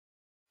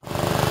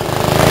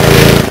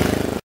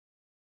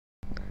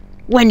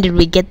When did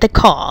we get the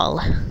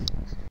call?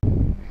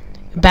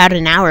 About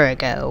an hour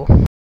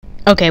ago.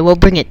 Okay, we'll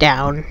bring it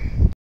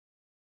down.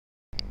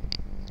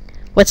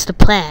 What's the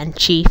plan,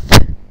 Chief?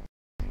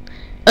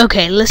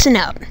 Okay, listen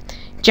up.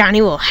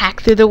 Johnny will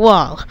hack through the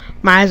wall.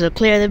 Myers will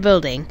clear the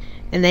building,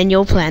 and then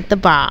you'll plant the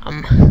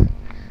bomb.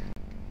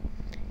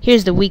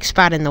 Here's the weak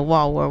spot in the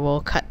wall where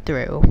we'll cut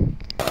through.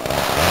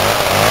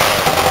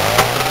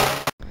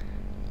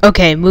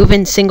 Okay, move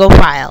in single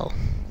file.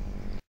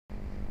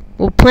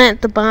 We'll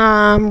plant the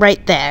bomb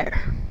right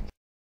there.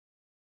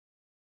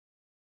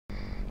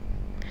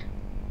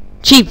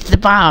 Chief, the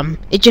bomb!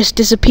 It just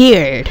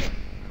disappeared!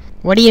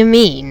 What do you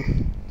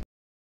mean?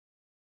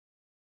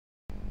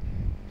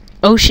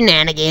 Oh,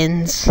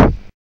 shenanigans.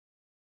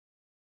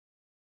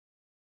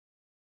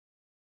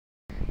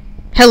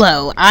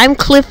 Hello, I'm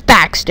Cliff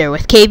Baxter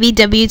with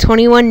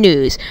KBW21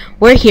 News.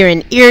 We're here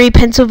in Erie,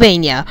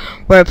 Pennsylvania,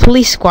 where a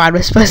police squad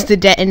was supposed to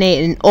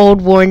detonate an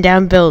old,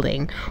 worn-down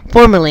building,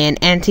 formerly an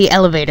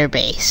anti-elevator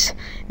base.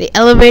 The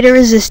Elevator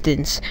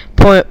Resistance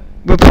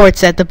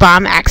reports that the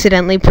bomb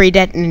accidentally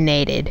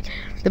pre-detonated.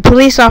 The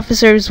police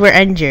officers were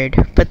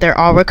injured, but they're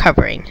all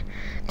recovering.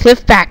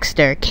 Cliff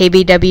Baxter,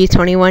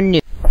 KBW21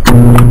 News.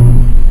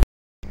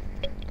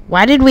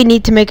 Why did we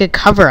need to make a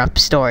cover-up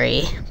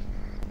story?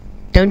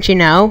 Don't you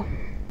know?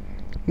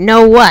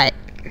 Know what?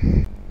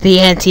 The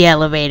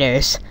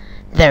anti-elevators.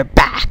 They're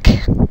back.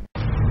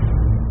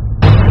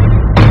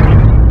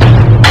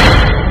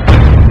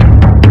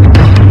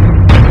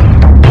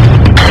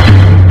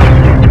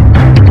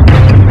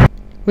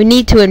 We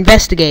need to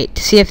investigate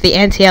to see if the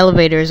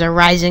anti-elevators are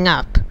rising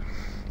up.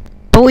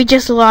 But we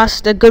just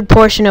lost a good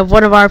portion of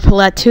one of our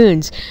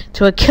platoons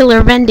to a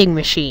killer vending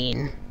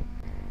machine.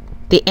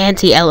 The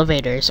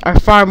anti-elevators are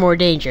far more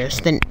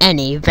dangerous than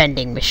any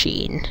vending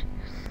machine.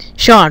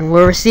 Sean,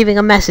 we're receiving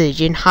a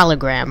message in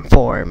hologram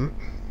form.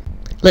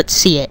 Let's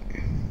see it.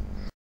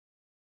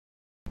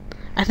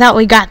 I thought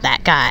we got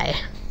that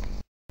guy.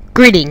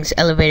 Greetings,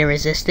 Elevator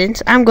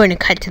Resistance. I'm going to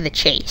cut to the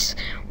chase.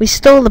 We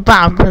stole the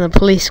bomb from the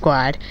police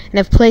squad and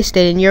have placed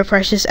it in your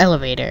precious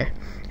elevator.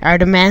 Our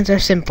demands are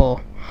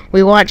simple.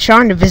 We want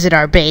Sean to visit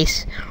our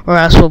base, or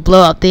else we'll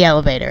blow up the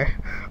elevator.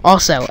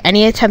 Also,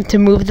 any attempt to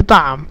move the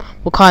bomb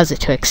will cause it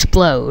to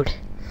explode.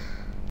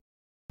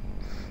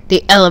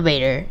 The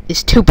elevator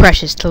is too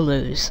precious to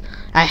lose.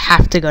 I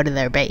have to go to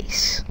their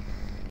base.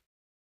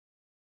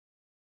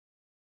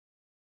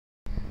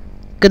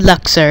 Good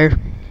luck, sir.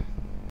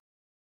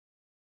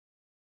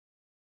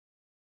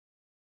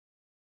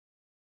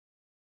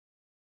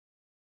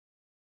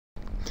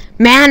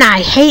 Man,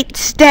 I hate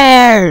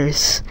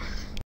stairs!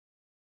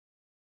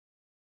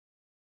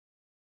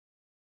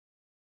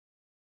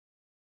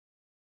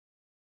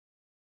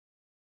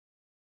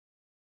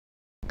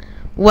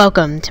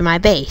 Welcome to my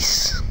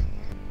base.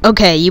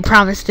 Okay, you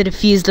promised to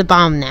defuse the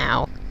bomb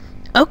now.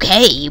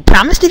 Okay, you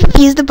promised to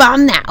defuse the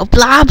bomb now.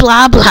 Blah,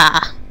 blah,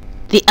 blah.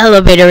 The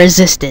elevator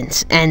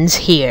resistance ends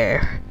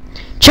here.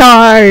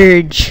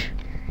 Charge!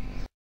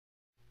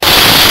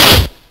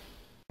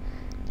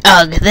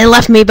 Ugh, they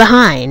left me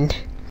behind.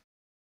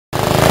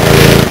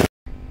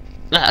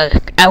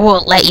 Ugh, I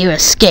won't let you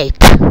escape.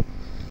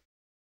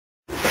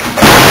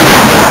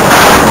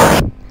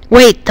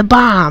 Wait, the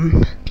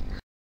bomb!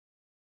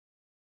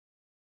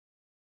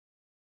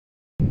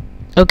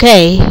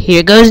 Okay,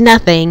 here goes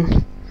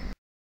nothing.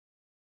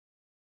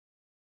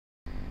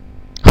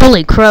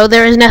 Holy crow,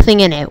 there is nothing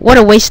in it. What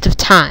a waste of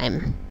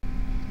time.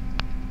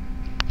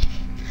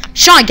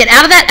 Sean, get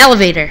out of that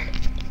elevator!